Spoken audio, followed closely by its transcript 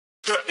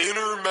The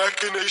inner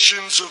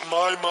machinations of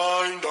my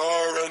mind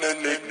are an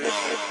enigma.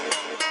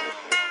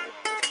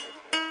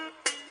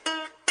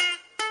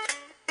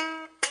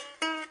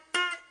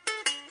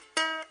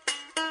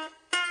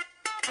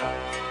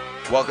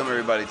 Welcome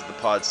everybody to the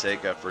Pod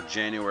Seca for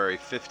January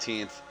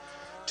 15th,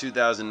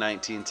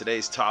 2019.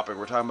 Today's topic,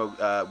 we're talking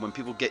about when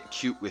people get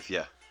cute with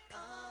you.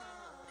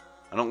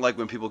 I don't like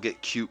when people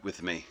get cute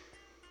with me.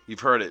 You've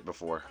heard it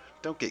before.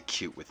 Don't get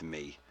cute with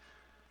me.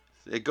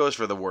 It goes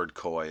for the word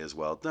coy as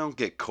well. Don't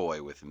get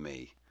coy with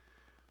me.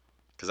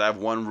 Because I have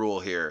one rule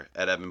here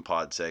at Evan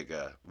Pod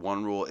Seca.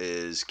 One rule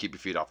is keep your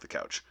feet off the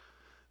couch.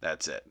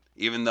 That's it.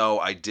 Even though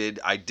I did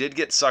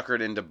get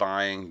suckered into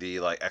buying the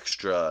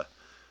extra.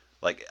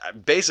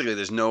 Basically,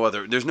 there's no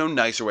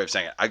nicer way of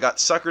saying it. I got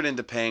suckered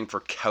into paying for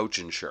couch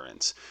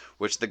insurance,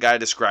 which the guy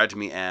described to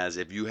me as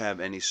if you have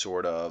any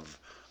sort of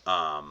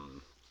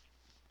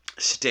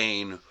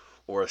stain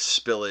or a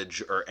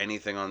spillage or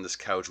anything on this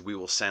couch, we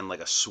will send like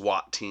a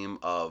SWAT team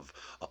of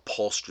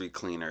upholstery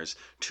cleaners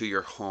to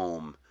your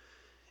home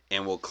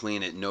and we'll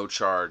clean it no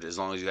charge as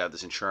long as you have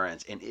this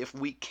insurance. And if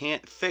we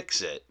can't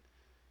fix it,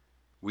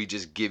 we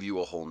just give you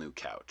a whole new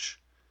couch.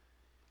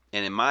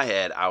 And in my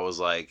head, I was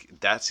like,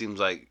 that seems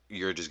like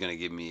you're just going to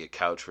give me a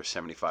couch for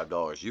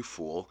 $75. You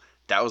fool.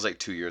 That was like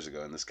 2 years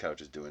ago, and this couch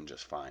is doing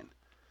just fine.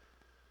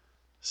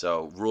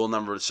 So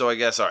I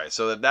guess, all right.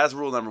 So that's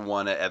rule number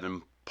one at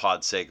Evan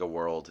Pod Seca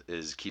World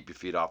is keep your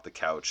feet off the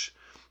couch.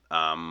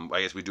 I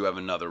guess we do have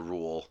another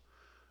rule,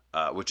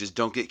 which is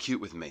don't get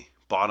cute with me.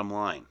 Bottom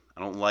line.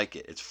 I don't like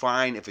it. It's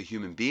fine if a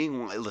human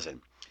being,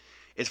 listen.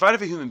 It's fine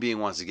if a human being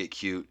wants to get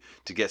cute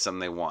to get something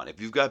they want.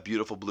 If you've got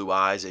beautiful blue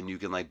eyes and you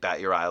can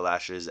bat your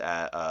eyelashes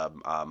at a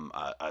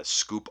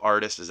scoop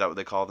artist, is that what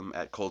they call them,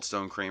 at Cold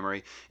Stone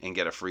Creamery, and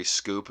get a free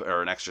scoop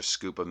or an extra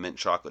scoop of mint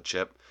chocolate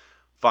chip,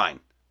 fine.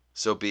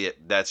 So be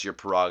it. That's your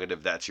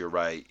prerogative. That's your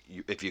right.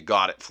 If you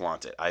got it,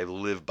 flaunt it. I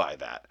live by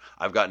that.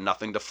 I've got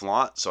nothing to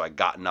flaunt, so I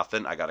got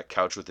nothing. I got a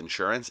couch with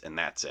insurance, and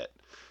that's it.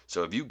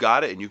 So if you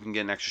got it and you can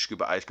get an extra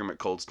scoop of ice cream at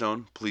Cold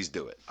Stone, please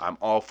do it. I'm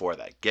all for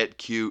that. Get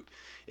cute.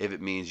 If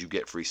it means you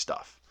get free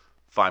stuff,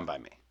 fine by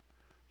me.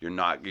 You're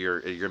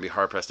gonna be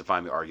hard pressed to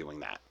find me arguing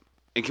that.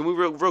 And can we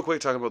real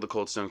quick talk about the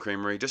Cold Stone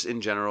Creamery, just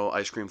in general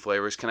ice cream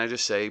flavors? Can I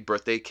just say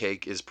birthday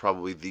cake is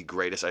probably the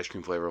greatest ice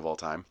cream flavor of all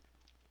time,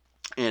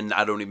 and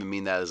I don't even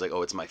mean that as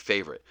it's my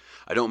favorite.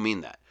 I don't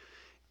mean that.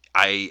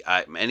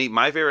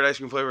 My favorite ice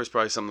cream flavor is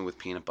probably something with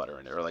peanut butter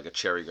in it, or like a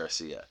Cherry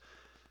Garcia.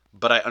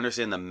 But I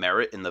understand the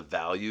merit and the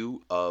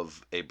value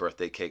of a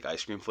birthday cake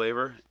ice cream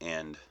flavor,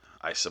 and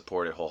I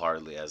support it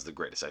wholeheartedly as the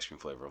greatest ice cream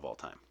flavor of all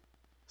time.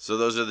 So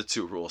those are the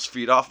two rules.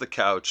 Feet off the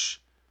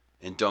couch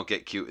and don't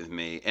get cute with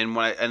me. And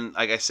like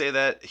I say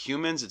that,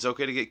 humans, it's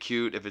okay to get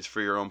cute if it's for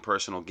your own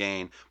personal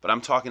gain, but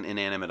I'm talking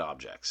inanimate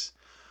objects.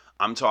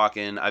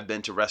 I've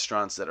been to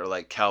restaurants that are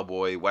like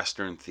cowboy,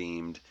 western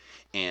themed,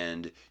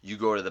 and you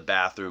go to the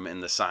bathroom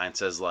and the sign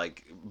says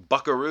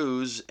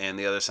buckaroos and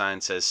the other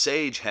sign says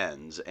sage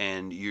hens,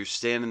 and you're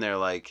standing there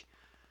like,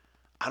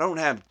 I don't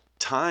have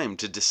time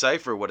to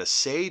decipher what a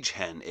sage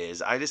hen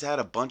is. I just had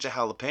a bunch of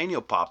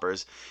jalapeno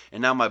poppers, and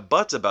now my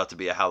butt's about to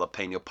be a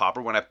jalapeno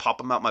popper when I pop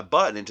them out my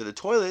butt and into the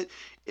toilet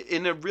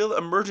in a real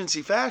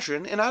emergency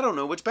fashion, and I don't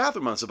know which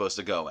bathroom I'm supposed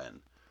to go in.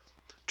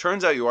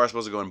 Turns out you are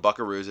supposed to go in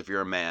buckaroos if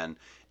you're a man,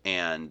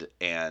 and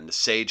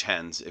sage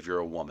hens if you're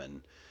a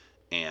woman,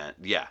 and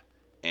yeah.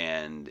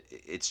 And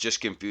it's just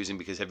confusing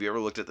because have you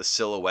ever looked at the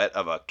silhouette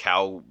of a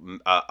cow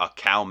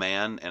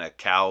man and a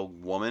cow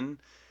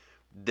woman?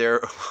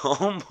 They're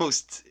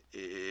almost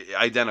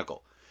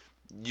identical.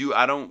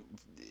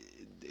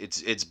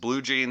 It's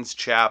blue jeans,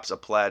 chaps, a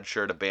plaid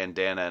shirt, a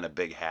bandana, and a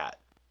big hat.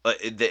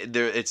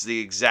 It's the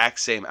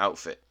exact same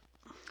outfit.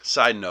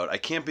 Side note, I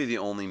can't be the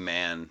only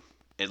man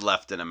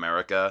left in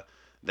America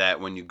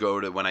that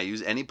when I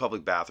use any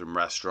public bathroom,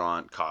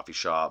 restaurant, coffee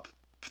shop,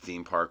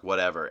 theme park,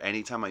 whatever,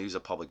 anytime I use a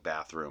public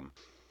bathroom,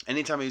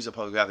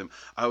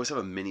 I always have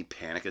a mini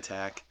panic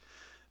attack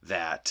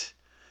that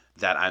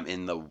I'm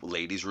in the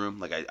ladies' room.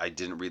 Like I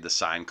didn't read the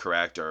sign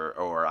correct,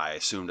 or I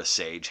assumed a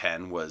sage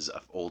hen was an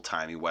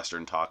old-timey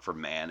Western talk for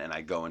man, and I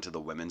go into the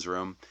women's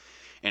room.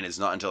 And it's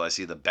not until I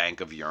see the bank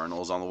of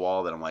urinals on the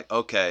wall that I'm like,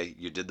 okay,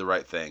 you did the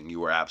right thing.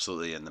 You were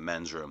absolutely in the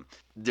men's room.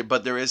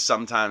 But there is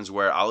sometimes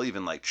where I'll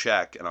even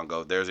check and I'll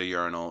go, there's a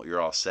urinal, you're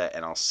all set.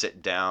 And I'll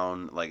sit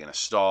down in a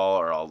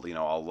stall, or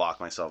I'll lock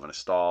myself in a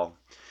stall,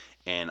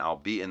 and I'll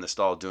be in the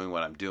stall doing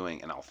what I'm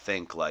doing. And I'll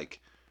think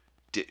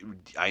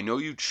I know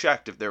you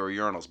checked if there were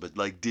urinals, but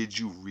did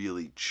you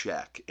really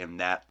check? And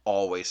that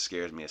always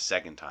scares me a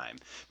second time,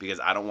 because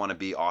I don't want to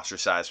be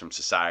ostracized from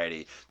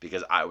society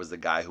because I was the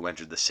guy who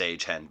entered the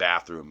sage hen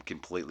bathroom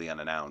completely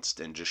unannounced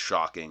and just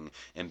shocking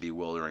and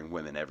bewildering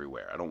women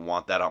everywhere. I don't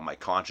want that on my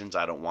conscience.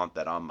 I don't want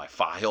that on my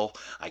file.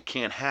 I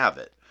can't have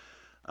it.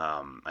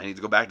 I need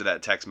to go back to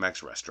that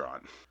Tex-Mex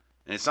restaurant.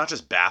 And it's not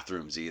just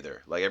bathrooms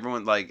either.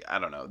 Everyone, I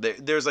don't know.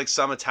 There's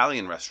some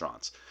Italian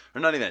restaurants, or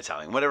not even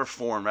Italian, whatever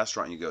foreign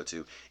restaurant you go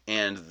to,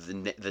 and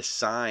the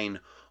sign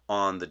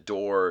on the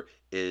door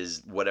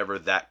is whatever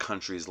that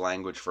country's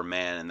language for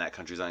man and that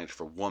country's language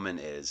for woman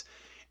is.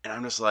 And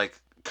I'm just like,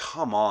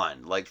 come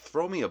on, like,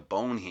 throw me a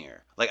bone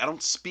here. Like, I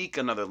don't speak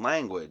another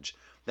language.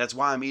 That's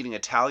why I'm eating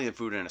Italian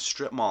food in a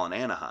strip mall in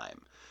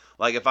Anaheim.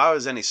 Like, if I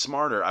was any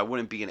smarter, I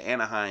wouldn't be in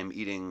Anaheim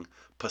eating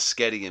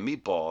paschetti and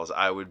meatballs.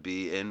 I would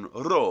be in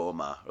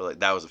Roma. Or like,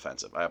 that was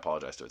offensive. I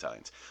apologize to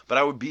Italians. But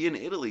I would be in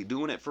Italy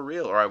doing it for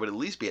real. Or I would at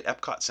least be at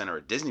Epcot Center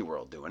at Disney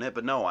World doing it.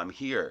 But no, I'm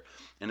here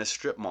in a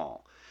strip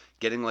mall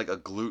getting like a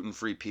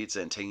gluten-free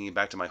pizza and taking it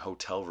back to my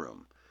hotel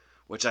room,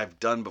 which I've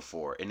done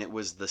before, and it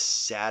was the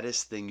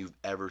saddest thing you've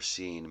ever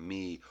seen,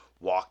 me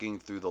walking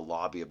through the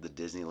lobby of the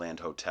Disneyland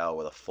Hotel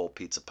with a full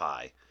pizza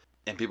pie.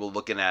 And people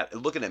looking at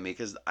me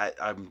because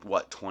I'm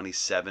what,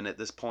 27 at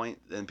this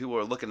point, and people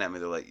are looking at me.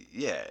 They're like,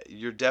 "Yeah,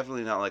 you're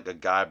definitely not like a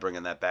guy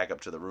bringing that back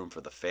up to the room for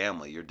the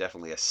family. You're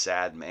definitely a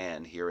sad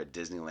man here at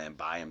Disneyland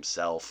by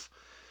himself.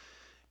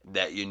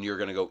 You're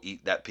gonna go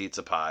eat that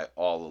pizza pie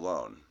all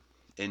alone.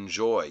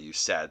 Enjoy, you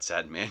sad,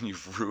 sad man.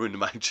 You've ruined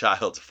my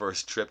child's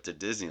first trip to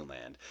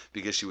Disneyland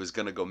because she was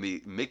going to go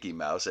meet Mickey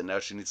Mouse, and now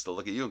she needs to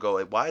look at you and go,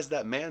 like, why is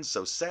that man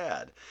so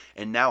sad?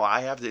 And now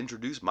I have to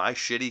introduce my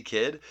shitty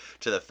kid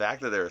to the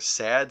fact that there are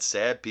sad,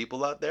 sad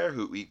people out there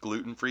who eat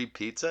gluten-free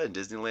pizza in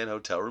Disneyland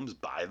hotel rooms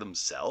by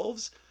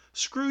themselves?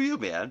 Screw you,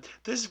 man.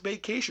 This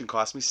vacation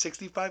cost me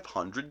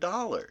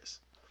 $6,500.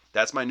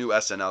 That's my new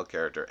SNL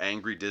character,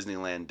 Angry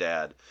Disneyland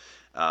Dad.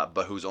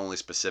 But who's only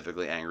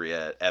specifically angry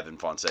at Evan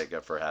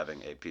Fonseca for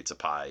having a pizza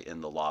pie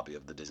in the lobby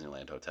of the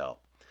Disneyland Hotel.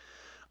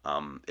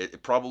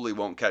 It probably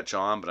won't catch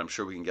on, but I'm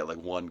sure we can get like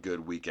one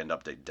good weekend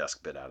update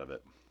desk bit out of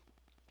it.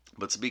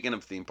 But speaking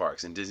of theme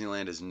parks, and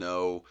Disneyland is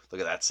no, look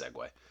at that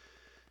segue.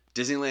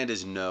 Disneyland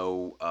is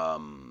no,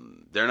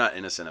 they're not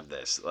innocent of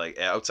this. Like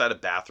outside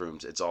of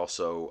bathrooms, it's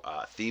also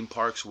theme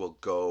parks will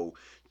go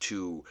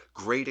to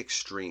great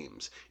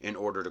extremes in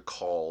order to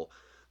call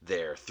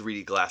their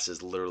 3D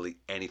glasses literally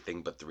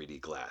anything but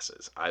 3D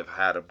glasses. I've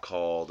had them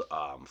called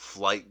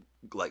flight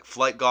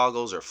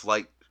goggles or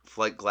flight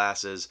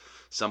glasses.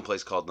 Some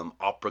place called them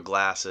opera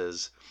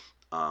glasses.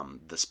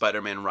 The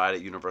Spider-Man ride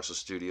at Universal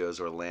Studios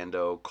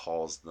Orlando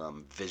calls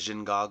them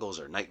vision goggles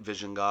or night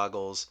vision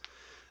goggles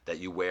that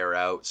you wear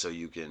out so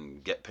you can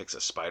get pics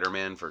of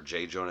Spider-Man for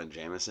J. Jonah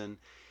Jameson.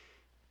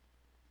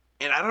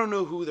 And I don't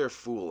know who they're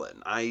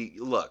fooling.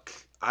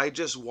 I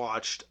just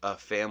watched a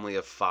family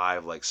of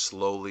 5 like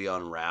slowly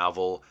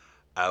unravel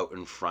out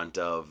in front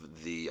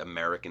of the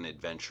American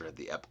Adventure at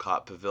the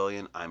Epcot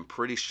Pavilion. I'm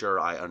pretty sure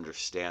I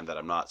understand that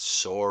I'm not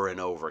soaring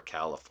over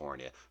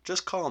California.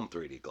 Just call them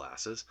 3D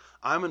glasses.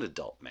 I'm an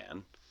adult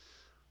man.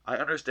 I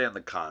understand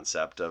the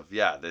concept of,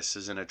 yeah, this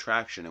is an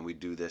attraction and we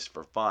do this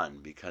for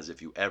fun, because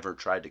if you ever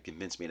tried to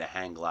convince me to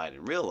hang glide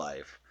in real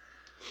life,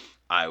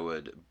 I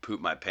would poop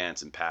my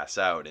pants and pass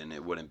out, and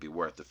it wouldn't be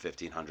worth the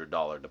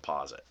 $1,500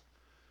 deposit.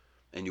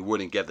 And you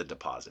wouldn't get the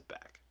deposit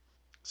back.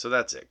 So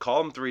that's it.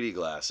 Call them 3D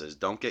glasses.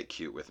 Don't get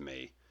cute with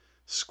me.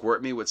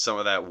 Squirt me with some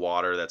of that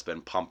water that's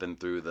been pumping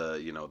through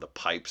the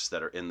pipes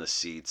that are in the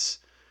seats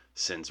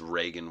since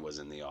Reagan was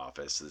in the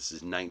office. This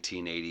is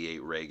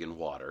 1988 Reagan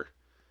water.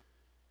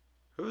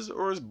 Or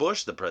was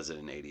Bush the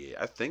president in 88?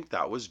 I think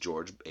that was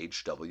George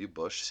H.W.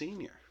 Bush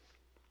Sr.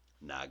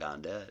 Nog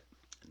on that.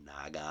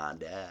 Nog on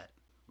that.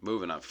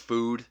 Moving on.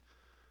 Food.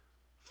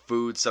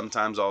 Food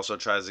sometimes also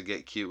tries to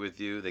get cute with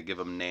you. They give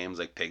them names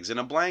like pigs in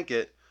a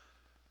blanket.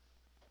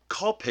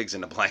 Call pigs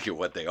in a blanket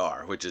what they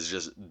are, which is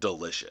just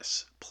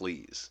delicious.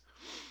 Please.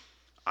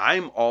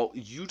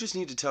 You just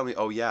need to tell me,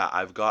 oh yeah,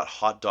 I've got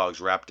hot dogs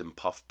wrapped in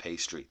puff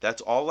pastry.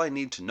 That's all I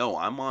need to know.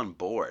 I'm on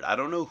board. I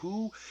don't know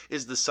who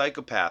is the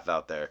psychopath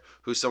out there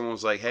who someone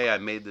was like, hey, I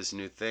made this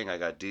new thing. I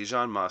got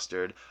Dijon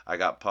mustard, I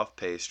got puff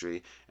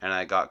pastry, and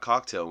I got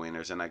cocktail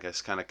wieners, and I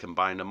just kind of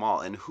combined them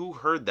all. And who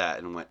heard that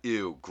and went,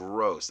 ew,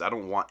 gross. I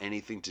don't want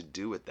anything to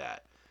do with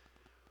that.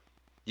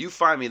 You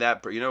find me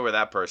you know where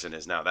that person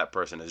is now. That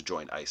person has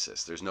joined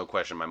ISIS. There's no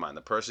question in my mind.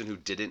 The person who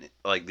didn't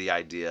like the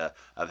idea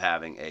of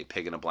having a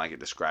pig in a blanket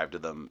described to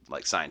them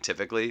like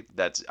scientifically,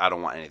 I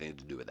don't want anything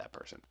to do with that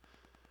person.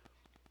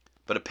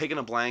 But a pig in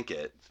a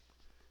blanket,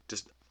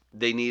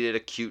 they needed a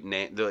cute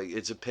name. They're like,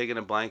 it's a pig in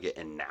a blanket,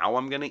 and now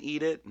I'm gonna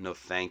eat it? No,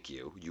 thank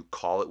you. You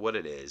call it what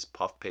it is: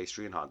 puff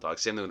pastry and hot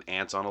dogs. Same thing with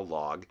ants on a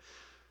log.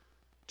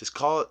 Just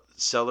call it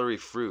celery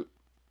fruit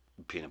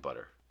peanut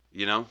butter.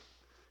 You know?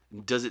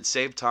 Does it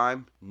save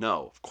time?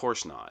 No, of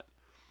course not.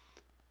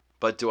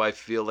 But do I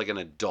feel like an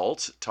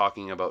adult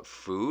talking about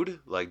food?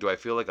 Like, do I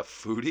feel like a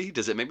foodie?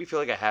 Does it make me feel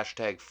like a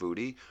hashtag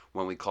foodie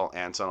when we call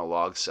ants on a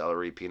log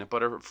celery peanut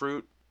butter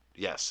fruit?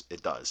 Yes,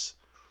 it does.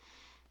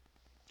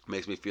 It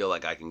makes me feel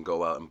like I can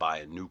go out and buy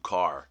a new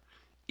car,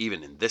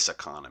 even in this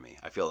economy.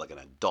 I feel like an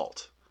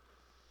adult.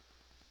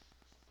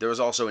 There was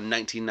also in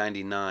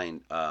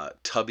 1999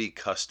 Tubby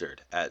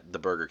Custard at the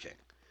Burger King.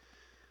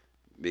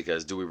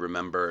 Because do we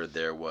remember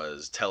there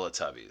was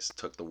Teletubbies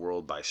took the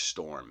world by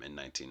storm in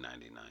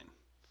 1999,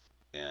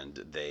 and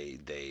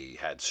they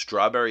had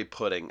strawberry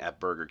pudding at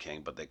Burger King,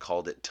 but they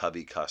called it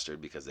Tubby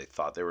Custard because they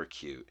thought they were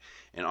cute.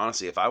 And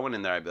honestly, if I went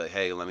in there, I'd be like,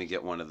 hey, let me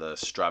get one of the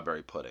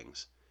strawberry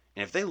puddings.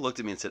 And if they looked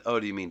at me and said, oh,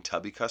 do you mean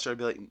Tubby Custard? I'd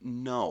be like,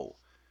 no.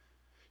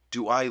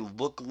 Do I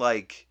look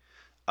like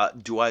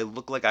Do I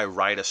look like I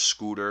ride a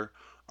scooter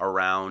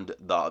around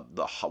the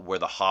where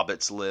the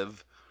hobbits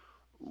live,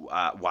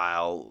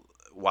 while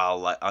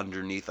like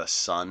underneath a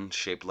sun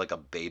shaped like a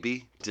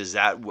baby? Is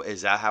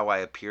that how I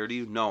appear to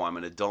you? No, I'm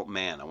an adult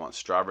man. I want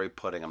strawberry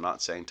pudding. I'm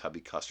not saying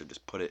tubby custard.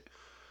 Just put it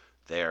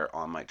there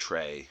on my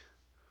tray,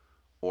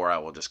 or I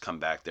will just come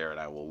back there and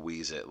I will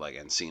wheeze it like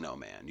Encino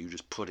Man. You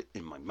just put it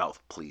in my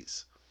mouth,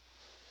 please.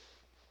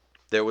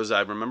 I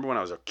remember when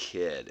I was a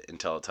kid and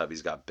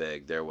Teletubbies got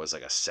big, there was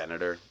like a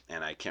senator,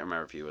 and I can't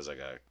remember if he was like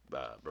a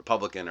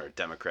Republican or a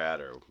Democrat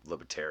or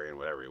Libertarian,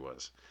 whatever he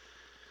was.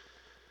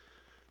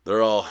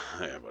 They're all,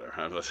 yeah, whatever.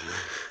 I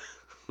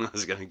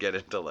was going to get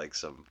into like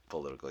some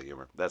political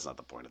humor. That's not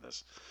the point of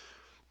this.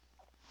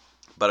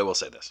 But I will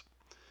say this.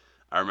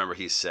 I remember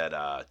he said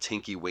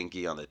Tinky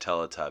Winky on the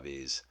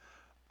Teletubbies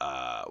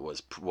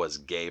was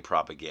gay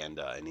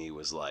propaganda, and he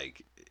was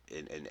like,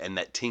 and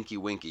that Tinky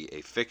Winky,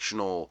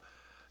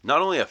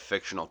 not only a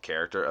fictional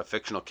character of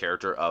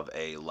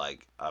a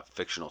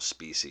fictional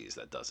species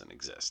that doesn't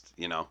exist,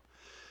 you know?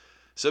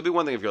 So it'd be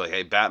one thing if you're like,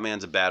 hey,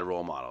 Batman's a bad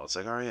role model. It's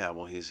like, oh yeah,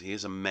 well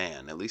he's a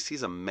man. At least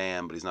he's a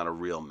man, but he's not a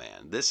real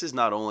man. This is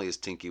not only is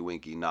Tinky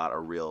Winky not a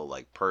real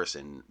like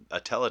person, a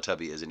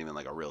Teletubby isn't even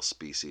like a real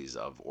species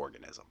of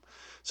organism.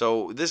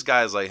 So this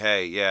guy's like,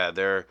 hey, yeah,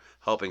 they're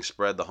helping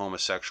spread the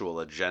homosexual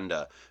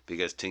agenda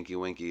because Tinky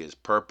Winky is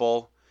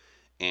purple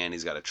and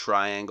he's got a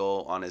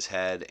triangle on his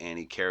head and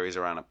he carries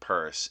around a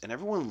purse. And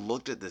everyone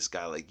looked at this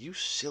guy like, you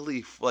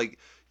silly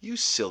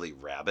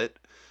rabbit.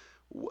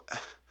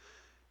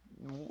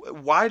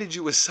 Why did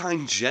you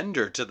assign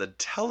gender to the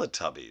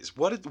Teletubbies?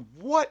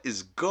 What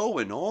is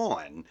going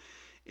on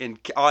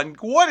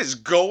what is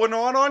going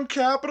on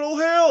Capitol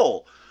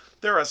Hill?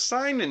 They're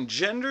assigning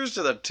genders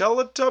to the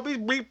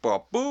Teletubbies. Beep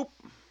bop boop.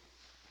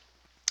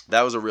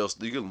 That was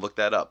you can look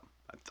that up.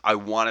 I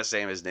want to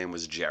say his name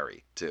was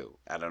Jerry too.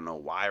 I don't know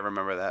why I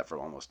remember that from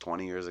almost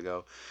 20 years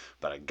ago,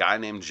 but a guy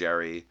named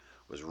Jerry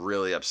was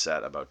really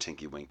upset about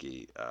Tinky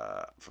Winky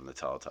from the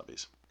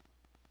Teletubbies.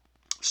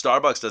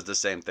 Starbucks does the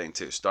same thing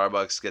too.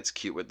 Starbucks gets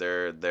cute with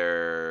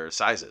their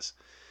sizes.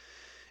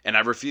 And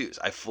I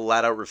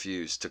flat out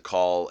refuse to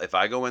call. If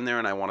I go in there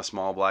and I want a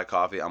small black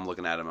coffee, I'm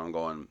looking at him and I'm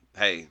going,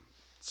 hey,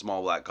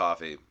 small black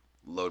coffee,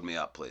 load me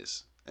up,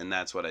 please. And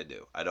that's what I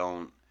do.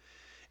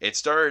 It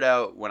started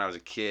out when I was a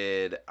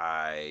kid.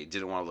 I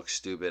didn't want to look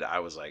stupid. I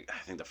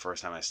think the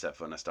first time I stepped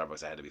foot in a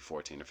Starbucks, I had to be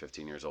 14 or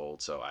 15 years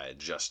old. So I had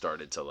just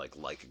started to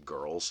like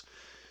girls.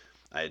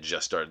 I had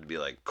just started to be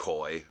like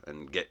coy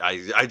and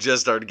I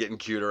just started getting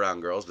cute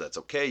around girls, but that's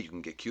okay. You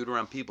can get cute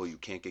around people. You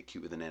can't get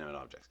cute with inanimate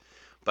objects.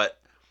 But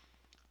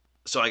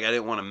so I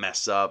didn't want to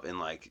mess up and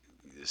like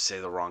say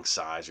the wrong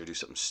size or do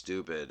something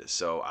stupid.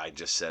 So I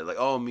just said like,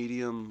 oh,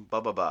 medium, blah,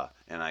 blah, blah.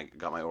 And I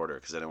got my order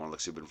because I didn't want to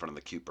look stupid in front of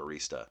the cute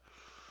barista.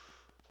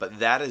 But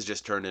that has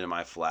just turned into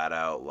my flat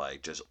out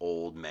like just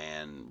old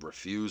man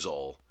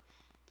refusal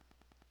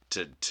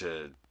to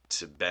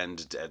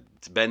bend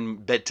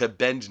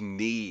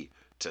knee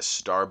to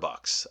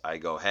Starbucks. I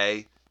go,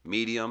 hey,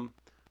 medium,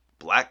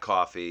 black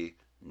coffee.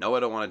 No,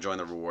 I don't want to join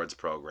the rewards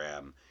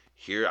program.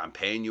 Here, I'm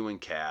paying you in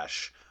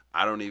cash.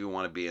 I don't even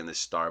want to be in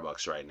this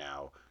Starbucks right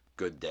now.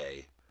 Good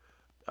day,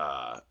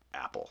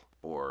 Apple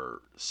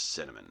or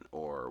Cinnamon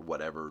or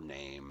whatever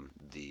name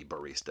the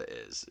barista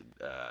is.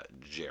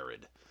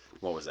 Jared.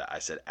 What was that? I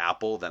said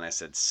Apple, then I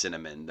said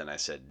Cinnamon, then I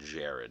said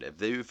Jared.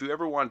 If you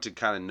ever want to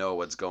kind of know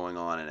what's going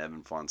on in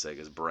Evan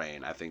Fonseca's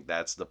brain, I think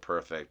that's the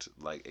perfect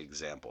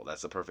example.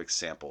 That's the perfect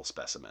sample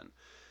specimen.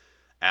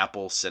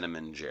 Apple,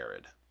 Cinnamon,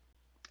 Jared.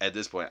 At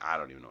this point, I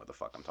don't even know what the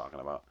fuck I'm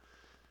talking about.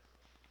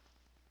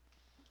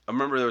 I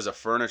remember there was a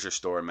furniture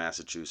store in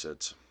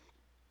Massachusetts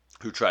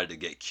who tried to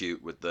get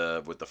cute with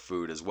the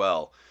food as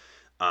well.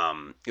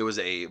 It was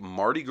a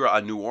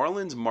New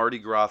Orleans Mardi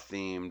Gras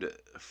themed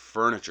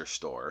furniture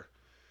store.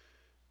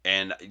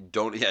 And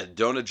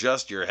don't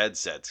adjust your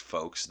headsets,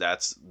 folks.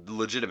 That's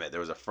legitimate. There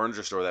was a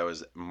furniture store that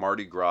was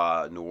Mardi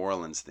Gras New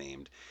Orleans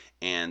themed,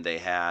 and they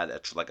had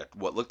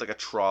what looked like a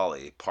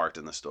trolley parked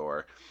in the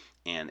store,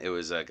 and it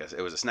was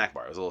a snack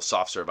bar. It was a little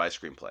soft serve ice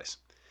cream place,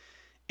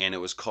 and it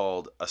was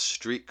called A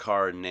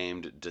Streetcar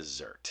Named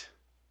Dessert.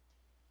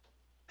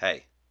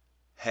 Hey,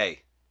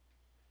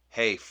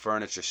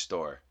 furniture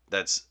store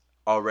that's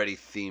already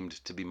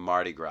themed to be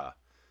Mardi Gras.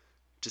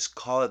 Just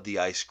call it the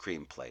ice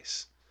cream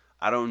place.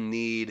 I don't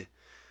need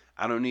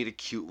a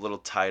cute little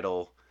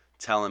title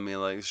telling me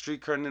like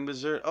Streetcar Named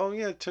Dessert. Oh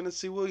yeah,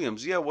 Tennessee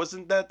Williams. Yeah,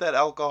 wasn't that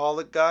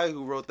alcoholic guy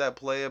who wrote that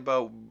play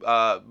about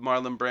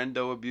Marlon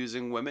Brando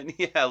abusing women?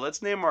 Yeah,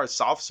 let's name our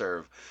soft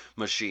serve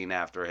machine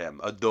after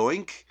him. A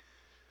doink.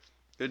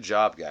 Good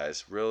job,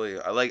 guys. Really,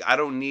 I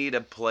don't need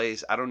a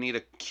place. I don't need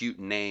a cute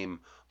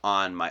name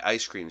on my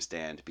ice cream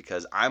stand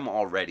because I'm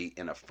already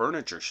in a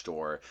furniture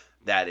store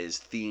that is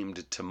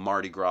themed to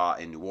Mardi Gras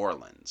in New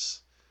Orleans.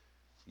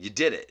 You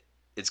did it.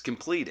 It's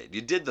completed.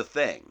 You did the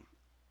thing.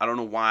 I don't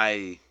know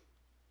why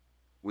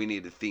we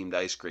need a themed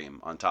ice cream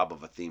on top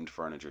of a themed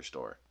furniture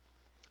store.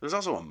 There's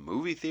also a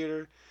movie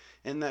theater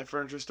in that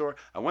furniture store.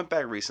 I went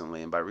back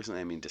recently, and by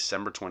recently I mean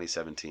December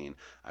 2017.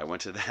 I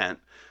went to that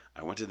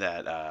I went to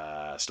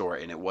that store,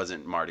 and it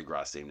wasn't Mardi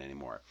Gras themed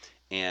anymore.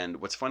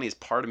 And what's funny is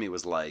part of me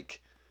was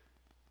like,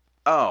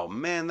 oh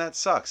man, that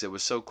sucks. It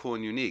was so cool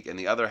and unique. And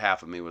the other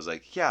half of me was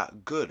like, yeah,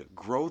 good.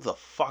 Grow the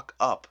fuck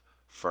up,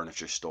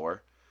 furniture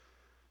store.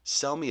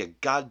 Sell me a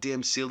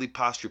goddamn Sealy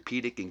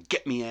Posturepedic and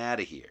get me out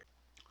of here.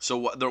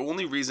 So the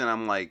only reason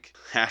I'm like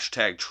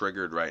hashtag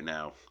triggered right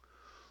now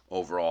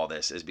over all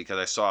this is because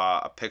I saw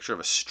a picture of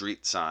a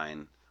street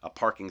sign, a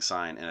parking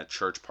sign in a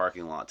church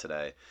parking lot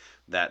today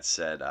that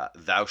said,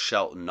 "Thou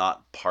shalt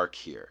not park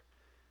here."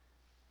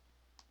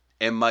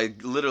 And my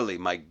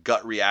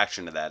gut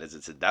reaction to that is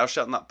it said, "Thou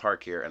shalt not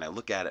park here," and I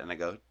look at it and I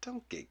go,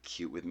 "Don't get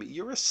cute with me.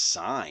 You're a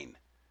sign.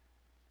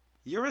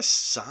 You're a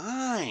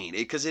sign."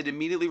 Because it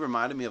immediately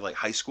reminded me of like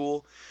high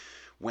school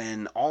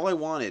when all I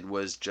wanted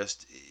was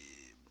just.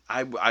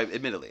 I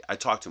admittedly, I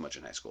talked too much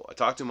in high school. I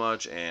talked too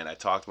much, and I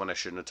talked when I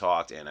shouldn't have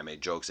talked, and I made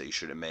jokes that you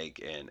shouldn't make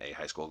in a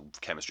high school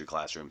chemistry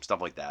classroom,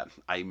 stuff like that.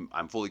 I'm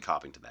fully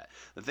copying to that.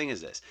 The thing is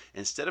this: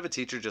 instead of a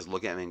teacher just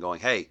looking at me and going,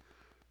 "Hey,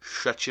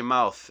 shut your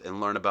mouth and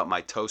learn about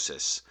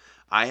mitosis,"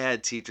 I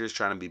had teachers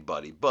trying to be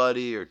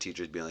buddy, or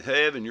teachers being like,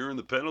 "Hey, Evan, you're in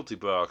the penalty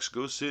box.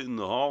 Go sit in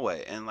the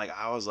hallway." And like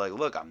I was like,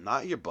 "Look, I'm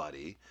not your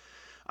buddy.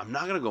 I'm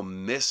not gonna go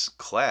miss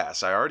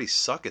class. I already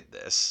suck at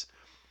this."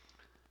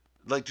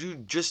 Like,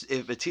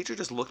 if a teacher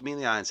just looked me in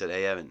the eye and said,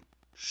 "Hey, Evan,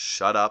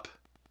 shut up.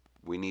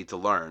 We need to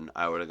learn,"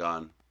 I would have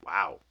gone,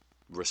 "Wow,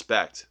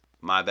 respect.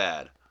 My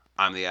bad.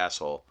 I'm the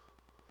asshole.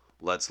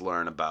 Let's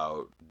learn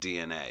about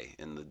DNA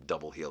in the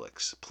double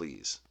helix,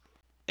 please."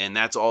 And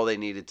that's all they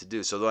needed to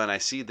do. So when I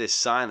see this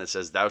sign that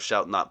says, "Thou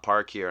shalt not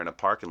park here in a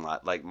parking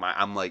lot," like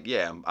I'm like,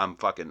 yeah, I'm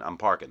parking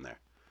there.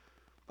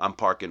 I'm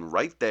parking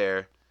right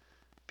there.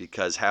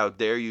 Because how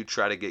dare you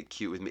try to get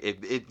cute with me?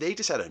 If they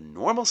just had a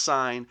normal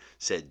sign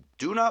said,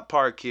 "Do not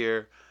park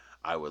here,"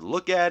 I would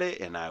look at it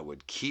and I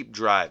would keep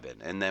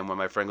driving. And then when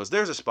my friend goes,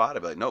 "There's a spot,"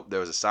 I'd be like, "Nope,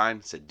 there was a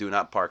sign said, 'Do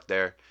not park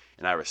there.'"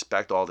 And I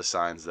respect all the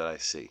signs that I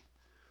see,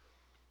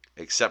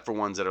 except for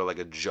ones that are like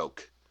a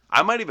joke.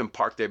 I might even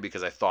park there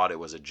because I thought it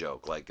was a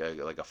joke, like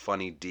a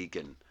funny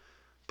deacon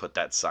put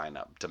that sign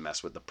up to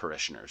mess with the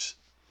parishioners.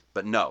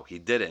 But no, he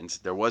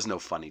didn't. There was no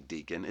funny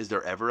deacon. Is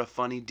there ever a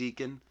funny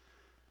deacon?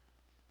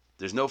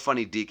 There's no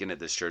funny deacon at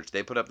this church.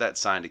 They put up that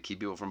sign to keep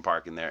people from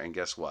parking there, and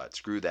guess what?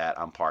 Screw that.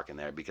 I'm parking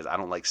there because I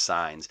don't like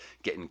signs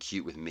getting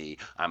cute with me.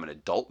 I'm an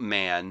adult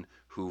man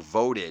who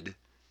voted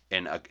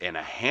in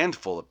a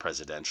handful of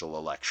presidential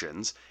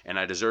elections, and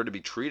I deserve to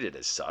be treated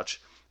as such,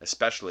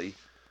 especially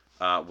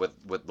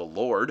with the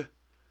Lord,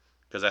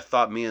 because I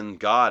thought me and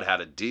God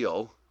had a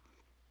deal.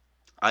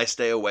 I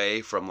stay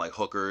away from like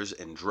hookers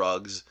and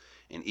drugs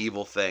and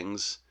evil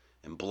things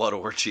and blood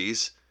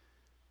orgies.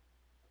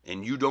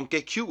 And you don't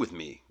get cute with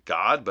me,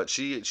 God. But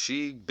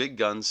she big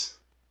guns.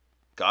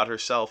 God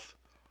herself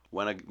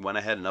went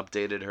ahead and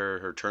updated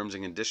her terms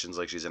and conditions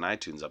like she's an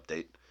iTunes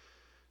update.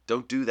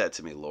 Don't do that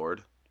to me,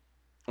 Lord.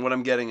 What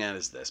I'm getting at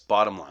is this.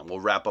 Bottom line, we'll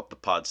wrap up the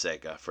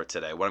Podseca for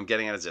today. What I'm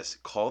getting at is this.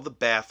 Call the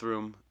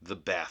bathroom the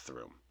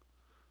bathroom.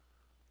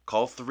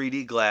 Call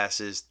 3D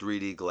glasses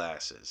 3D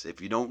glasses.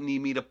 If you don't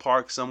need me to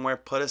park somewhere,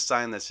 put a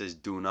sign that says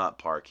 "Do not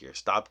park here."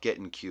 Stop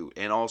getting cute.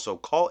 And also,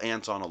 call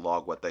ants on a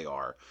log what they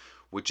are,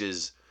 which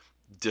is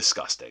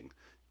disgusting.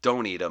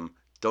 Don't eat them.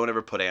 Don't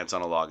ever put ants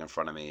on a log in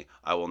front of me.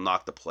 I will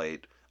knock the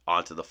plate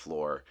onto the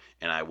floor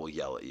and I will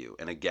yell at you.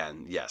 And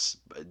again, yes,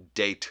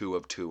 day 2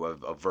 of 2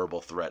 of a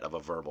verbal threat of a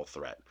verbal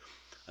threat.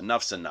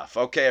 Enough's enough.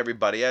 Okay,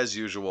 everybody, as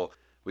usual,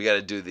 we got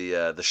to do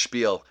the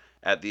spiel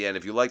at the end.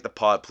 If you like the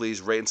pod,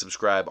 please rate and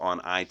subscribe on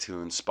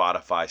iTunes,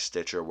 Spotify,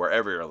 Stitcher,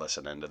 wherever you're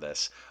listening to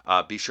this.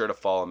 Be sure to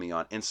follow me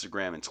on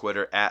Instagram and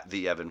Twitter at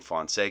the Evan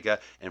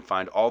Fonseca, and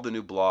find all the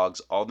new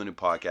blogs, all the new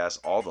podcasts,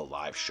 all the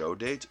live show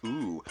dates,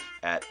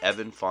 at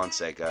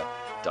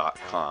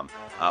evanfonseca.com.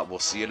 We'll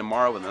see you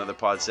tomorrow with another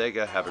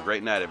Podseca. Have a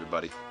great night,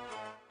 everybody.